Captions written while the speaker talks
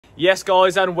Yes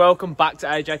guys, and welcome back to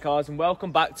AJ Cars and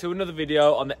welcome back to another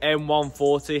video on the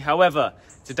M140. However,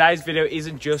 today's video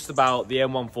isn't just about the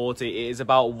M140, it is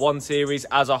about one series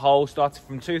as a whole, starting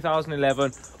from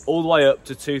 2011 all the way up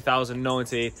to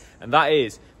 2019, and that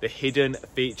is the hidden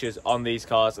features on these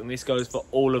cars, and this goes for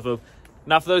all of them.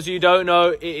 Now, for those of you who don't know,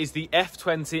 it is the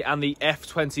F20 and the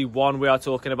F21 we are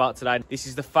talking about today. This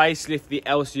is the facelift, the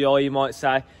LCI you might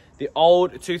say. The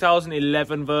old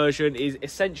 2011 version is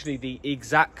essentially the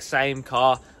exact same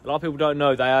car. A lot of people don't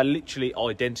know, they are literally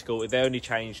identical. They only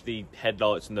changed the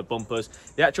headlights and the bumpers.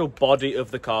 The actual body of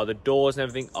the car, the doors and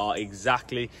everything are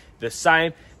exactly the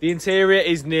same. The interior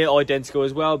is near identical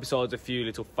as well, besides a few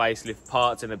little facelift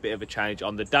parts and a bit of a change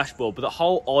on the dashboard. But the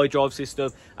whole iDrive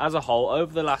system as a whole,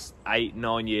 over the last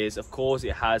 8-9 years, of course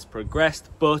it has progressed,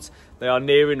 but they are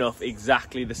near enough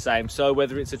exactly the same. So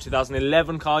whether it's a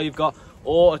 2011 car you've got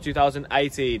or a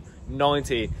 2018,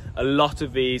 19, a lot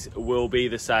of these will be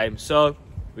the same. So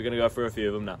we're going to go through a few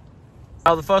of them now.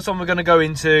 Now, the first one we're going to go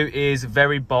into is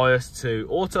very biased to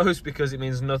autos because it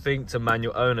means nothing to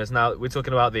manual owners. Now, we're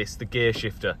talking about this, the gear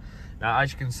shifter. Now,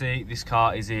 as you can see, this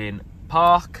car is in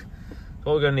park. So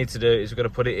what we're going to need to do is we're going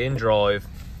to put it in drive.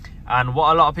 And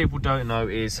what a lot of people don't know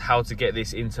is how to get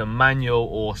this into manual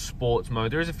or sports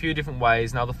mode. There is a few different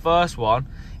ways. Now, the first one,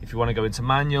 if you want to go into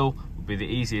manual, would be the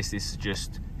easiest, is to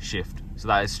just shift. So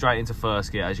that is straight into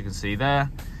first gear, as you can see there.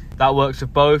 That works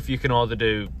with both. You can either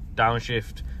do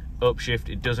downshift, upshift,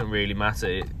 it doesn't really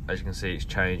matter. As you can see, it's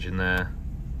changing there.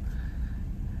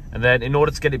 And then in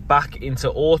order to get it back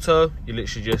into auto, you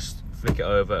literally just flick it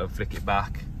over and flick it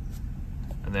back.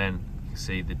 And then you can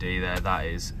see the D there, that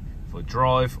is for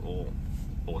drive or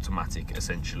automatic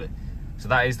essentially. So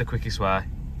that is the quickest way.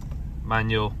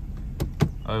 Manual,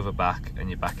 over back, and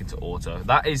you're back into auto.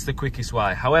 That is the quickest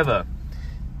way. However,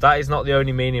 that is not the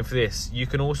only meaning for this. You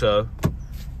can also,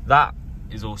 that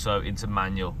is also into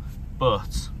manual,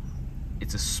 but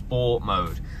it's a sport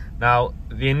mode. Now,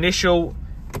 the initial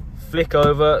flick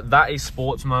over, that is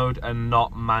sports mode and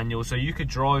not manual. So you could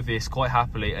drive this quite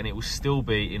happily and it will still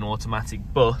be in automatic,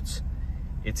 but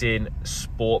it's in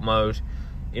sport mode.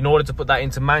 In order to put that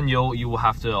into manual, you will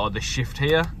have to either shift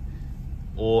here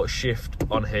or shift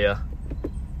on here.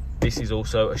 This is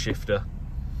also a shifter.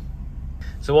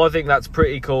 So I think that's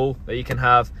pretty cool that you can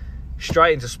have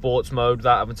straight into sports mode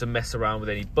without having to mess around with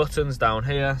any buttons down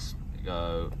here. So you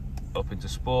go up into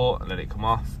sport and let it come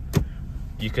off.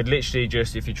 You could literally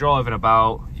just, if you're driving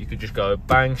about, you could just go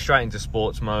bang straight into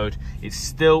sports mode. It's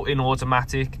still in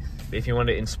automatic, but if you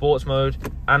want it in sports mode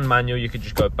and manual, you could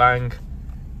just go bang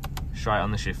straight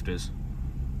on the shifters.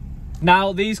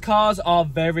 Now, these cars are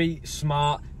very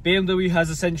smart. BMW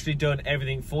has essentially done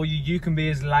everything for you. You can be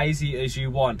as lazy as you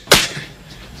want.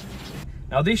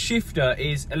 Now, this shifter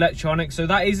is electronic, so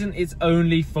that isn't its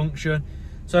only function.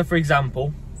 So for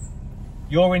example,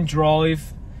 you're in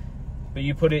drive, but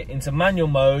you put it into manual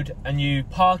mode and you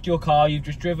park your car, you've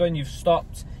just driven, you've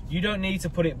stopped. You don't need to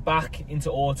put it back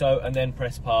into auto and then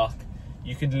press park.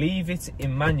 You can leave it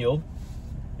in manual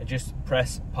and just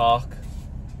press park,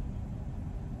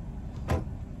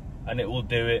 and it will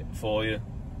do it for you.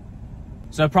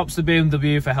 So props to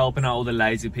BMW for helping out all the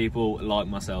lazy people like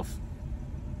myself.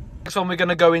 Next one we're going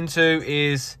to go into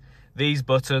is these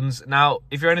buttons. Now,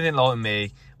 if you're anything like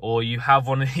me, or you have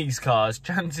one of these cars,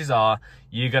 chances are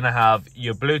you're going to have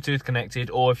your Bluetooth connected,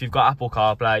 or if you've got Apple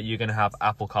CarPlay, you're going to have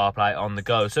Apple CarPlay on the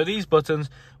go. So these buttons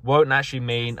won't actually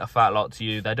mean a fat lot to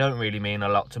you. They don't really mean a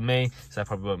lot to me, so they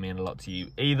probably won't mean a lot to you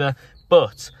either.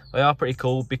 But they are pretty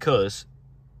cool because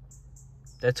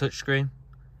they're touchscreen.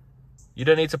 You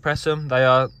don't need to press them. They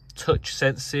are touch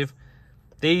sensitive.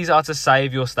 These are to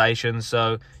save your station,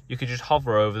 so you could just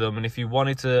hover over them, and if you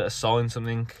wanted to assign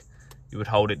something, you would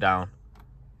hold it down.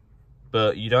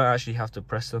 But you don't actually have to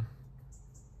press them.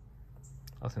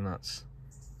 I think that's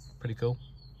pretty cool.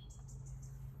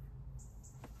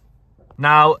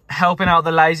 Now, helping out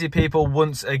the lazy people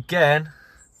once again,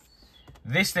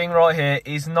 this thing right here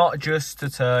is not just to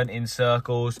turn in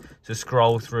circles, to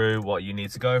scroll through what you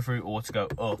need to go through, or to go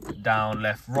up, down,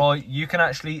 left, right. You can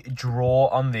actually draw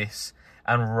on this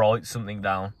and write something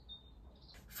down.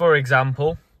 For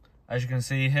example, as you can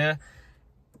see here,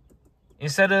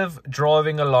 instead of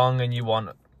driving along and you want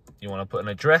to put an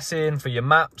address in for your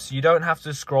maps, you don't have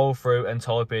to scroll through and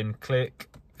type in click,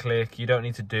 click. You don't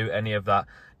need to do any of that.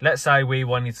 Let's say we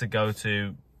wanted to go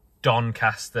to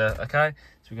Doncaster, okay?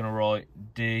 So we're going to write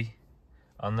D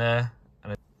on there.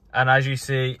 And as you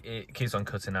see, it keeps on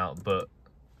cutting out, but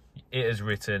it has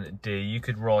written D. You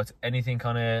could write anything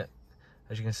on it.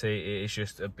 As you can see, it is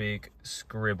just a big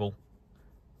scribble.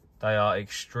 They are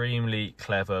extremely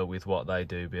clever with what they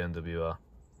do, BMW are.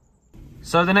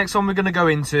 So the next one we're going to go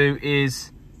into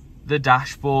is the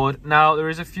dashboard. Now there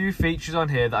is a few features on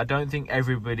here that I don't think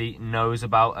everybody knows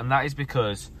about, and that is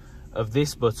because of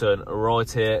this button right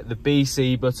here, the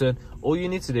BC button. All you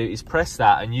need to do is press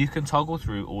that and you can toggle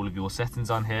through all of your settings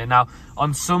on here. Now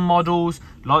on some models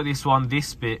like this one,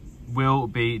 this bit will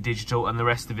be digital and the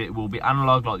rest of it will be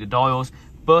analog like the dials.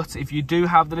 But if you do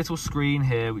have the little screen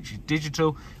here which is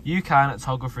digital, you can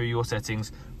toggle through your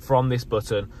settings from this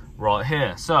button right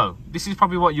here. So this is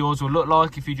probably what yours will look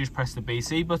like. If you just press the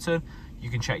BC button, you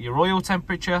can check your oil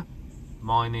temperature.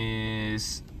 Mine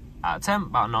is at temp,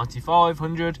 about 95,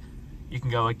 100. You can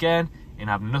go again and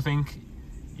have nothing.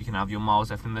 You can have your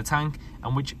miles left in the tank,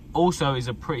 and which also is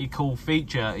a pretty cool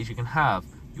feature is you can have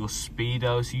your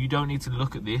speedo, so you don't need to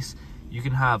look at this. You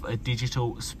can have a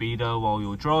digital speedo while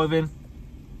you're driving.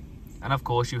 And of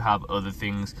course you have other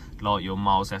things like your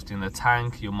miles left in the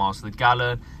tank, your miles to the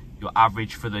gallon, your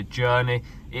average for the journey.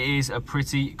 It is a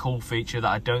pretty cool feature that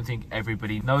I don't think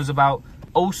everybody knows about.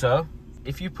 Also,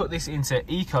 if you put this into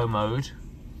eco mode,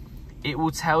 it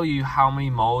will tell you how many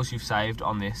miles you've saved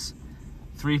on this.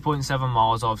 3.7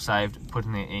 miles I've saved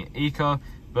putting it in eco.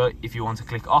 But if you want to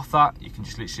click off that, you can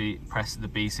just literally press the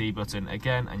BC button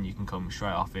again and you can come straight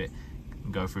off it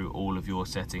and go through all of your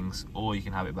settings, or you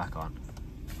can have it back on.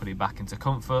 Put it back into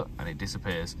comfort and it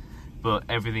disappears. But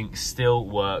everything still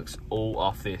works all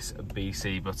off this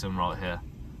BC button right here.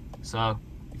 So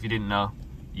if you didn't know,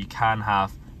 you can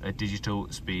have a digital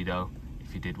speedo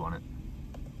if you did want it.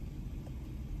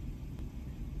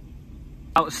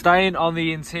 Now, staying on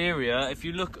the interior, if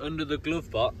you look under the glove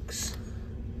box,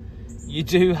 you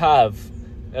do have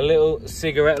a little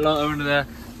cigarette lighter under there.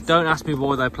 Don't ask me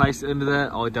why they placed it under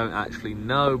there, I don't actually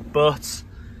know, but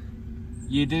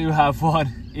you do have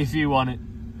one if you want it.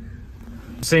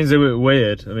 Seems a bit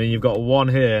weird. I mean, you've got one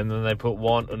here and then they put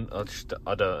one, and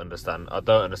I don't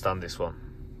understand this one.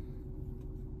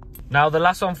 Now the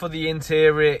last one for the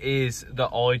interior is the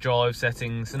iDrive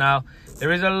settings. Now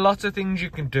there is a lot of things you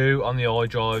can do on the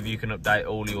iDrive. You can update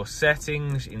all your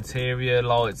settings, interior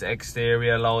lights,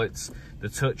 exterior lights, the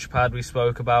touchpad we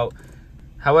spoke about.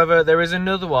 However, there is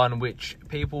another one which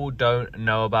people don't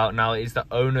know about. Now it is the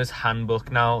owner's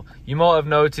handbook. Now you might have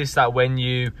noticed that when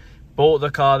you bought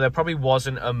the car, there probably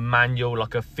wasn't a manual,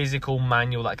 like a physical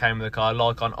manual that came with the car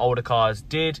like on older cars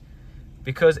did,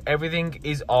 because everything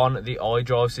is on the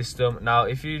iDrive system. Now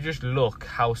if you just look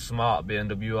how smart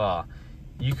BMW are,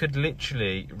 you could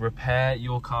literally repair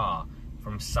your car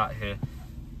from sat here.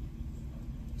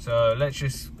 So let's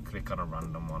just click on a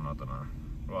random one, I don't know.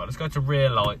 Right, let's go to rear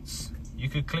lights. You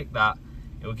could click that,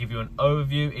 it will give you an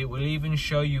overview. It will even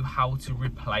show you how to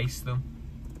replace them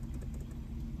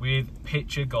with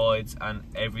picture guides and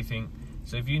everything.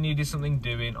 So if you needed something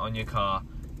doing on your car,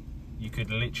 you could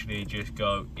literally just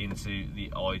go into the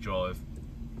iDrive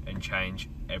and change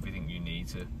everything you need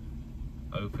to.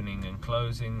 Opening and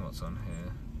closing, what's on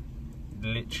here?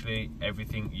 Literally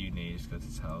everything you need. Just go to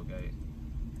tailgate.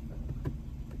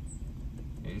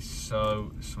 It's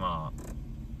so smart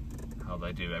how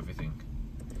they do everything.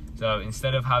 So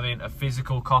instead of having a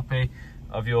physical copy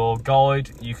of your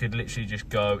guide, you could literally just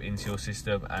go into your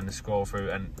system and scroll through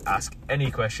and ask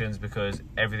any questions, because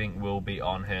everything will be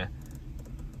on here.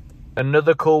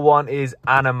 Another cool one is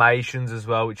animations as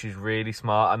well, which is really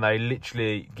smart, and they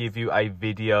literally give you a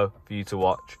video for you to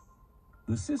watch.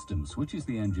 The system switches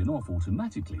the engine off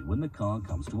automatically when the car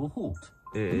comes to a halt.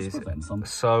 It is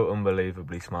so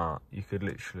unbelievably smart. You could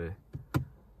literally...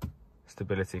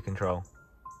 Stability control.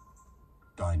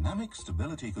 Dynamic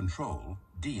Stability Control,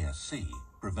 DSC,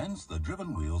 prevents the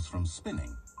driven wheels from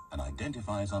spinning and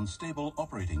identifies unstable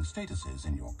operating statuses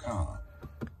in your car.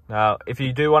 Now, if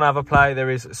you do want to have a play, there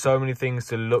is so many things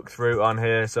to look through on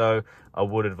here, so I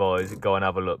would advise go and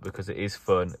have a look, because it is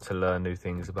fun to learn new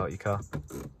things about your car.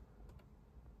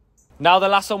 Now, the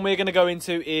last one we're going to go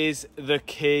into is the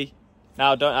key.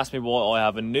 Now, don't ask me why I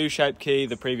have a new shape key.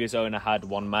 The previous owner had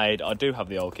one made. I do have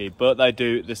the old key, but they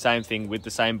do the same thing with the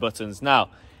same buttons. Now,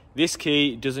 this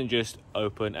key doesn't just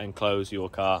open and close your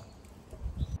car.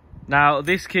 Now,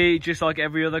 this key, just like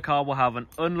every other car, will have an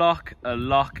unlock, a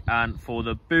lock, and for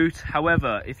the boot.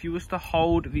 However, if you was to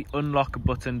hold the unlock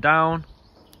button down,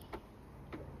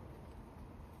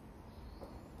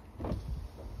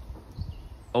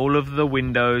 all of the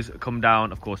windows come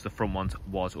down. Of course, the front ones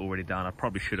was already down. I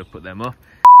probably should have put them up.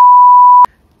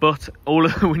 But all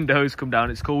of the windows come down.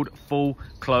 It's called full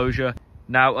closure.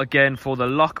 Now, again, for the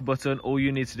lock button, all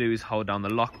you need to do is hold down the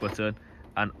lock button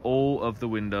and all of the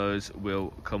windows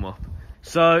will come up.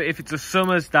 So if it's a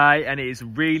summer's day and it is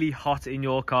really hot in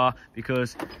your car,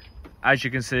 because as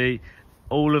you can see,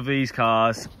 all of these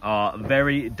cars are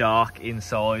very dark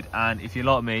inside, and if you're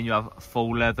like me and you have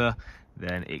full leather,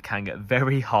 then it can get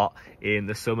very hot in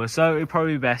the summer. So it'd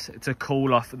probably be best to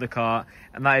cool off the car,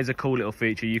 and that is a cool little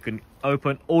feature. You can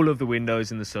open all of the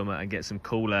windows in the summer and get some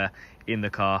cool air in the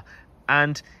car.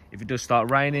 And if it does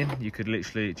start raining, you could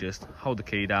literally just hold the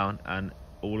key down and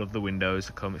all of the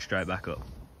windows come straight back up.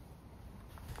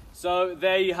 So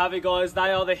there you have it, guys.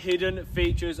 They are the hidden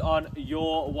features on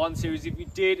your 1 Series. If you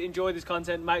did enjoy this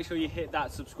content, make sure you hit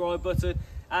that subscribe button.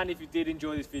 And if you did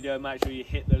enjoy this video, make sure you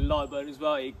hit the like button as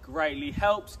well. It greatly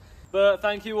helps. But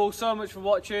thank you all so much for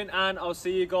watching, and I'll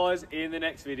see you guys in the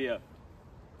next video.